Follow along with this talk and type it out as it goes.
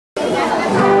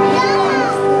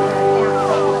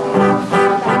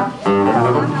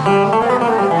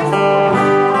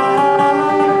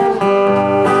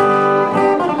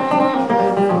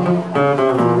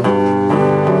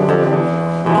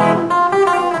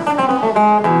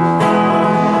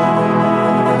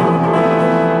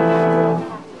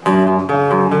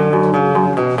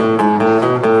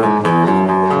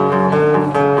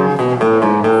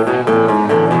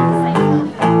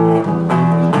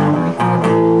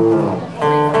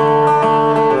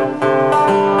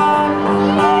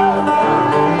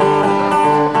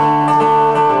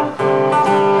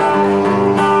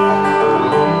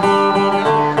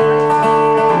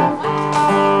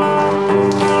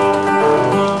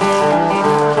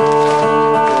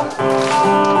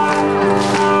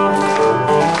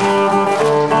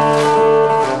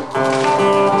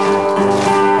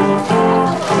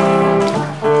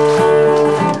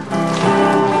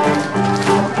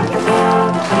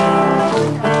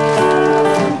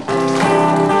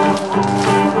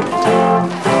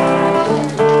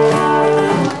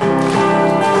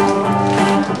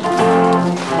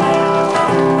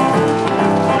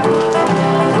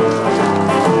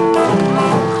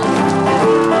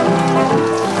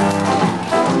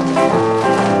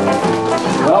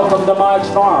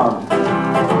Farm.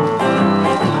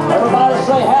 Everybody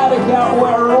say howdy, Cowboy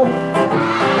Earl.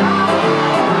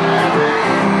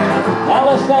 Now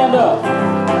let's stand up.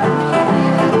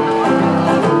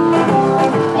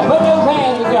 Now put those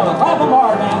hands together. Clap them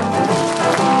hard now.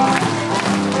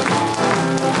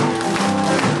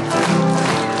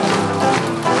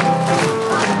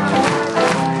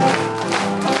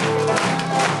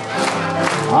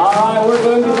 All right, we're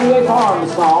going to do a farm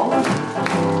song.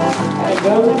 And it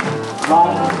goes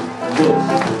like this.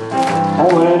 Oh,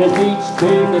 when it's peach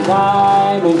picking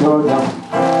time in Georgia,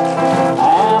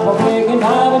 apple picking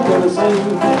time in Tennessee,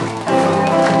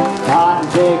 cotton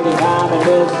picking time in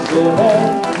Mississippi,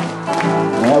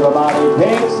 everybody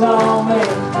picks on me.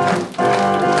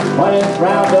 When it's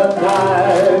roundup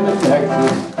time in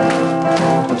Texas,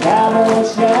 the cowboys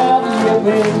shout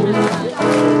yippee.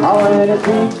 Oh, when it's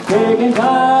peach picking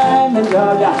time in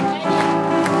Georgia,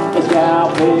 it's cow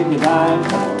picking time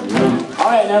for me. All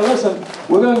right, now listen,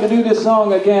 we're going to do this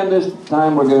song again. This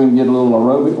time we're going to get a little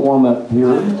aerobic warm up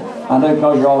here. I know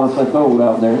because you all are so cold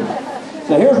out there.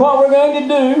 So here's what we're going to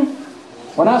do.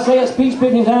 When I say it's peach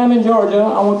picking time in Georgia,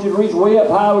 I want you to reach way up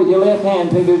high with your left hand,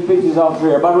 pick those peaches off the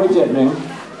tree. Everybody reach up to me.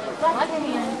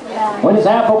 When it's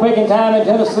apple picking time in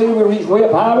Tennessee, we reach way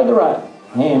up high with the right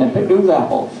hand and pick those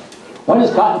apples. When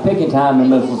it's cotton picking time in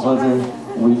Mississippi,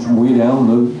 reach way down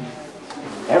low.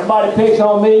 Everybody picks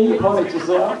on me, you point at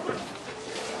yourself.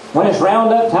 When it's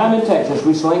roundup time in Texas,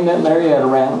 we sling that lariat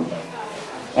around.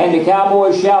 And the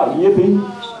cowboys shout, yippee.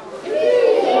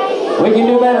 We can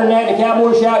do better than that. The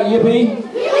cowboys shout,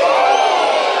 yippee.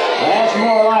 That's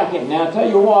more like it. Now, I tell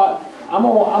you what, I'm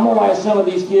gonna ask some of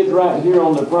these kids right here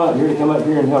on the front here to come up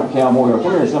here and help Cowboy Earl.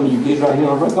 Come here, some of you kids right here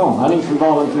on the front. Come on, I need some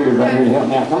volunteers right here to help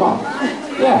me out. Come on.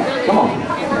 Yeah, come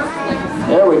on.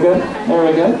 There we go. There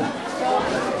we go.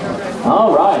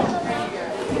 All right.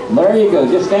 There you go.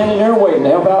 Just standing there waiting to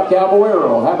help out Cowboy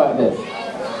Earl. How about this?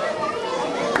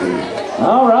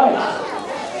 All right.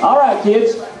 All right,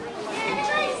 kids.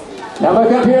 Now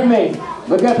look up here at me.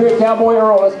 Look up here at Cowboy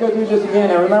Earl. Let's go through this again.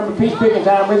 Now remember peach picking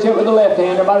time. Reach up with the left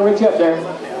hand. Everybody reach up there.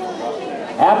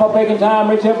 Apple picking time.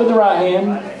 Reach up with the right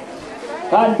hand.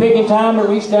 Cotton picking time to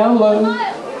reach down low.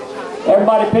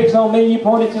 Everybody picks on me. You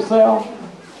point at yourself.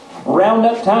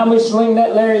 Roundup time. We sling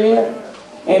that lariat.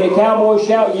 And the cowboys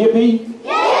shout, yippee.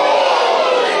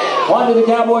 What did the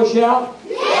cowboys shout?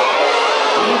 You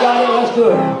got it, let's do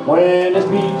it. When it's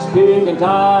peach picking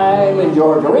time in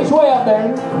Georgia, reach way up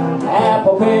there.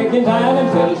 Apple picking time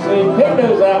in Tennessee, pick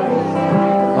those apples.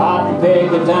 Cotton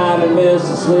picking time in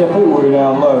Mississippi, way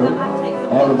down low.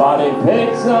 Everybody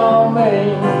picks on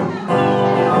me.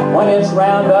 When it's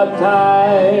roundup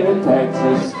time in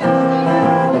Texas,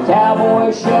 the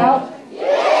cowboys shout.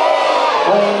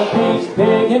 When the peach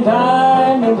picking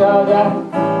time in Georgia,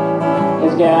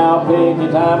 it's cow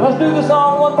picking time. Let's do the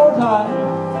song one more time.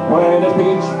 When it's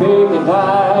peach picking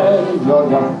time in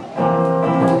Georgia,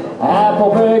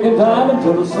 apple picking time in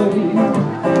Tennessee,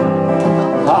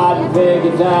 cotton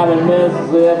picking time in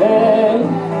Mississippi,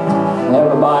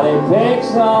 everybody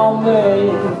picks on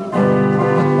me.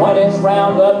 When it's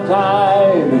roundup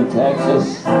time in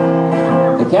Texas,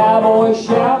 the cowboys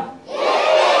shout.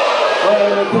 When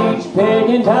the peach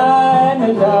picking time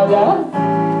in Georgia,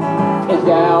 it's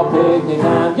cow picking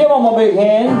time. Give them a big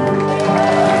hand.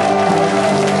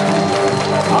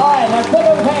 All right, now put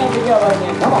those hands together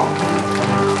again. Come on.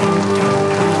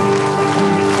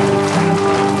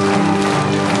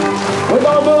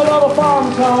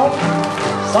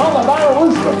 Song about a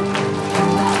rooster.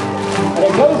 And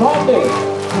it goes like this.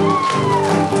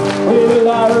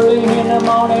 Well, early in the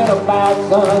morning about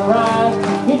sunrise,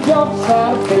 he jumps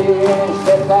out of bed and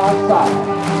steps outside.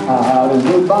 Out in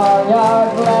the barnyard,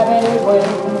 flapping his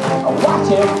wings. Watch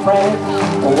him prance,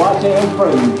 watch him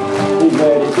freeze. He's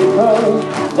ready to go.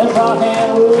 Let's rock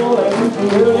and roll and the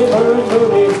early bird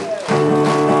boogie.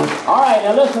 All right,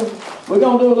 now listen. We're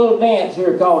going to do a little dance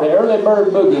here called the early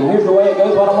bird boogie. And here's the way it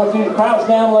goes. What I want you to crouch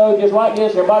down low just like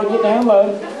this. Everybody get down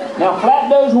low. Now flap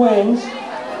those wings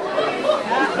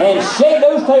and shake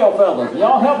those tail feathers.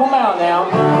 Y'all help them out now.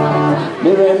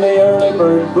 Doing the early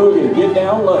bird boogie. Get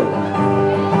down low.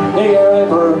 The early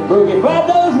bird boogie. Flap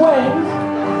those wings.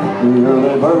 The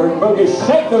early bird boogie.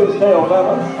 Shake those tail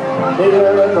feathers. The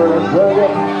early bird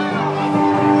boogie.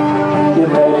 Get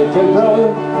ready to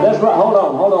go. Let's rock. Hold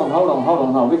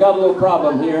on. We got a little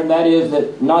problem here, and that is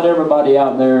that not everybody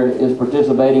out there is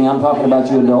participating. I'm talking about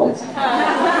you adults.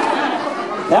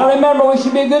 Now remember, we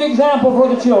should be a good example for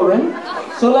the children.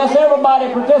 So let's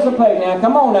everybody participate now.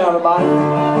 Come on now, everybody.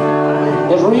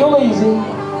 It's real easy.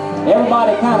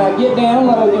 Everybody kind of get down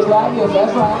low just like this.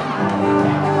 That's right.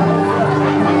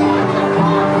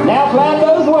 Now flap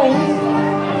those wings.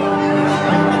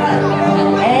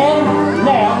 And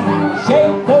now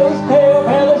shake those tail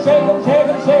feathers. Shake them, shake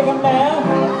them, shake them now.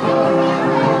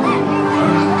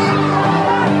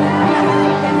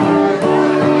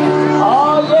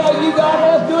 Oh yeah, you got it.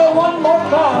 Let's do it one more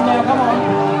time now. Come on.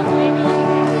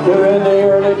 Doing the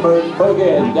early bird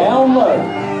boogie down low.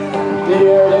 The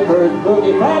early bird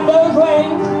boogie, flap those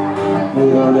wings. The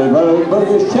early bird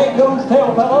boogie, shake those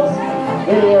tail feathers.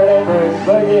 The early bird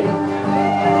boogie,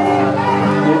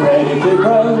 get ready to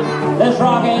grow. Let's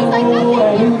rock and roll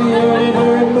and do the early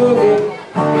bird boogie.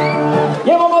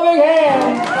 Give them a big hand.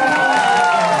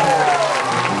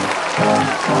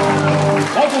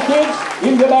 Thank you, kids. You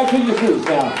can go back to your seats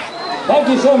now. Thank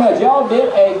you so much. Y'all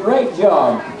did a great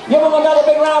job. Give them another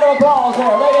big round of applause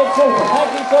there. They did super.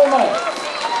 Thank you so much.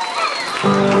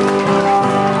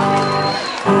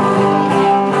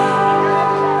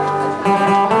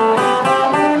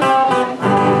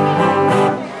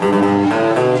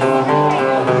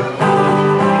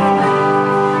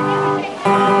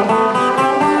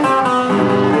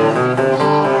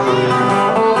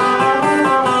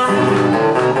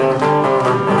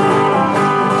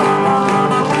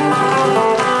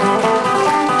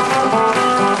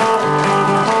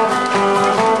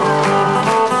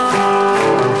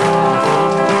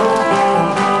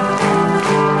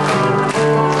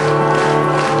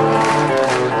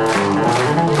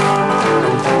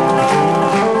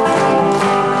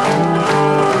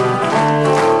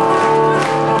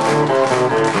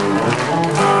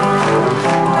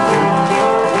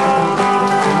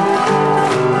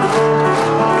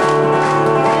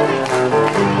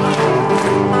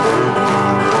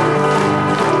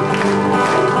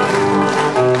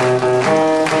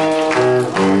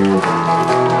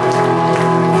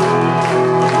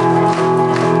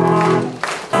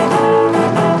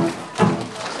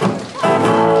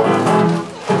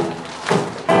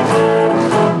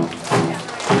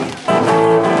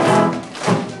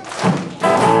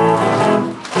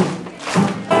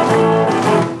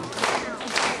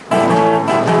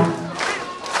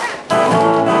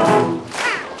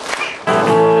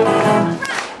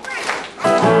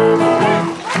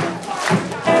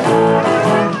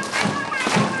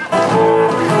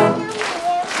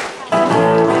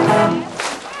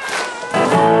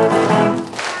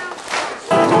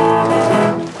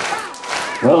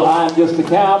 Well, I'm just a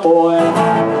cowboy.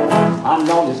 I'm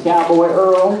known as Cowboy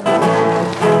Earl.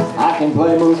 I can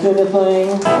play most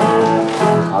anything.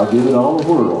 I'll give it all the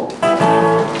world.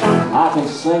 I can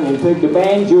sing and pick the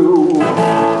banjo,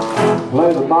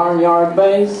 play the barnyard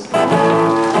bass.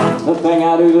 The thing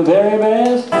I do the very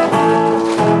best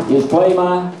is play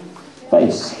my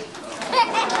face.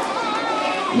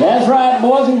 That's right,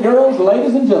 boys and girls,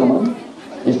 ladies and gentlemen.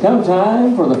 It's come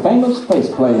time for the famous face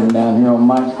playing down here on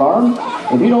Mike's farm.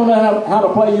 If you don't know how to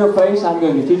play your face, I'm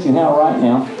going to teach you how right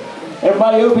now.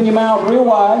 Everybody open your mouth real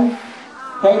wide.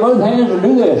 Take both hands and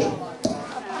do this.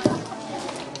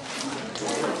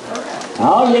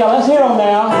 Oh yeah, let's hear them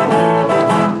now.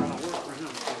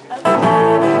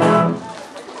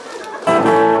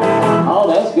 Oh,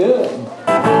 that's good.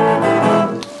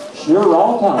 Sure,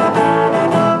 raw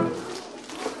tongue.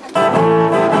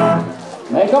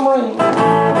 Make them ring.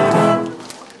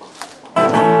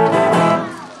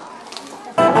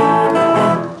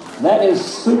 That is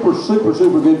super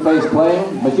good face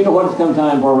playing, but you know what it's come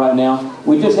time for right now?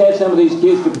 We just had some of these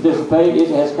kids to participate. It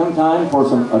has come time for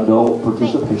some adult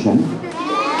participation.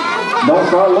 Don't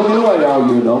start looking away, all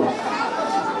you adults.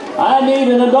 I need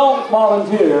an adult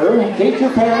volunteer, teacher,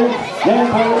 parent,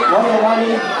 grandparent, whatever I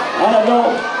need, an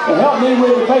adult to help me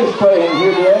with the face painting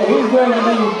here today. He's going to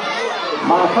be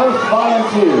my first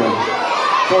volunteer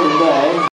for today.